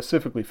who's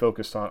specifically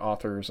focused on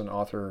authors and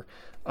author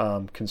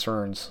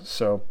concerns.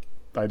 So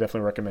I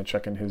definitely recommend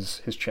checking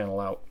his channel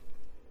out.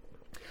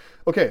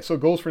 Okay, so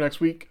goals for next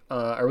week.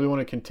 I really want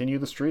to continue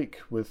the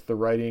streak with the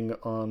writing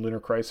on Lunar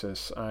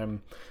Crisis.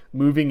 I'm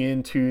moving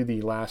into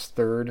the last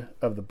third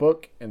of the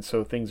book, and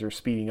so things are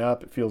speeding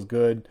up. It feels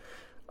good.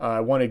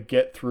 I want to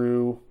get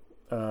through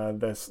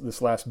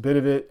this last bit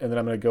of it, and then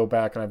I'm going to go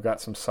back and I've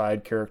got some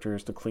side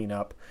characters to clean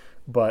up,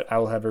 but I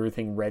will have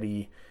everything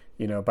ready,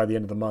 by the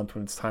end of the month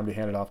when it's time to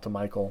hand it off to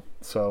Michael.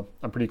 So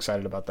I'm pretty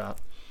excited about that.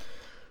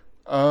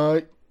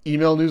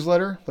 Email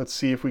newsletter. Let's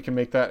see if we can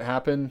make that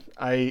happen.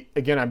 I'm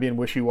being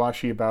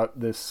wishy-washy about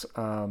this,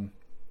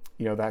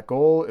 that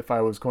goal. If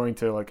I was going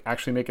to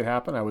actually make it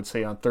happen, I would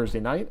say on Thursday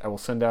night, I will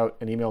send out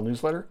an email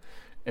newsletter,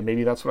 and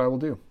maybe that's what I will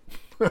do.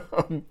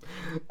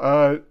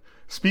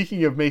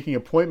 Speaking of making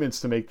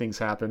appointments to make things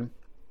happen,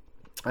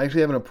 I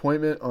actually have an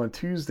appointment on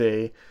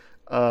Tuesday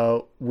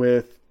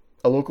with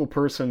a local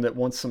person that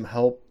wants some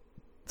help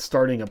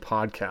starting a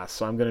podcast.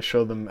 So I'm going to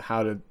show them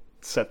how to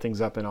set things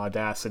up in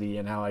Audacity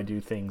and how I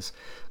do things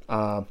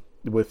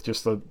with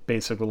just the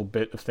basic little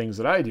bit of things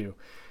that I do.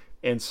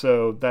 And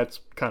so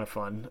that's kind of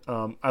fun.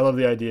 I love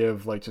the idea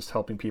of just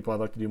helping people. I'd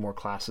like to do more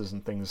classes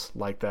and things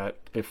like that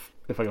if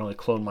I can only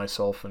clone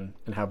myself and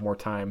have more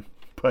time.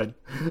 But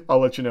I'll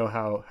let you know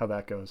how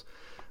that goes.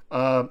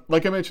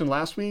 Like I mentioned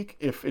last week,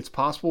 if it's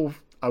possible,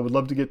 I would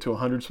love to get to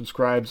 100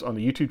 subscribes on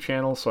the YouTube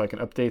channel so I can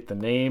update the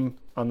name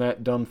on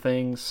that dumb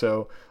thing.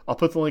 So I'll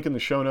put the link in the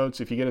show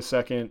notes. If you get a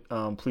second,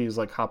 please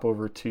hop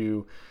over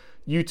to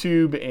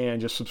YouTube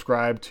and just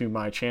subscribe to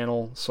my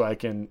channel so I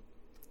can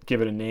give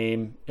it a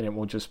name and it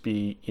won't just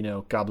be,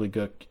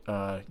 gobbledygook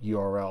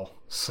URL.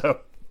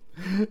 So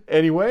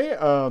anyway,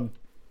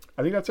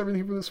 I think that's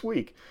everything for this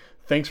week.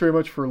 Thanks very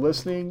much for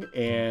listening,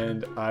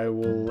 and I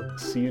will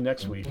see you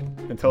next week.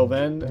 Until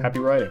then, happy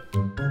writing.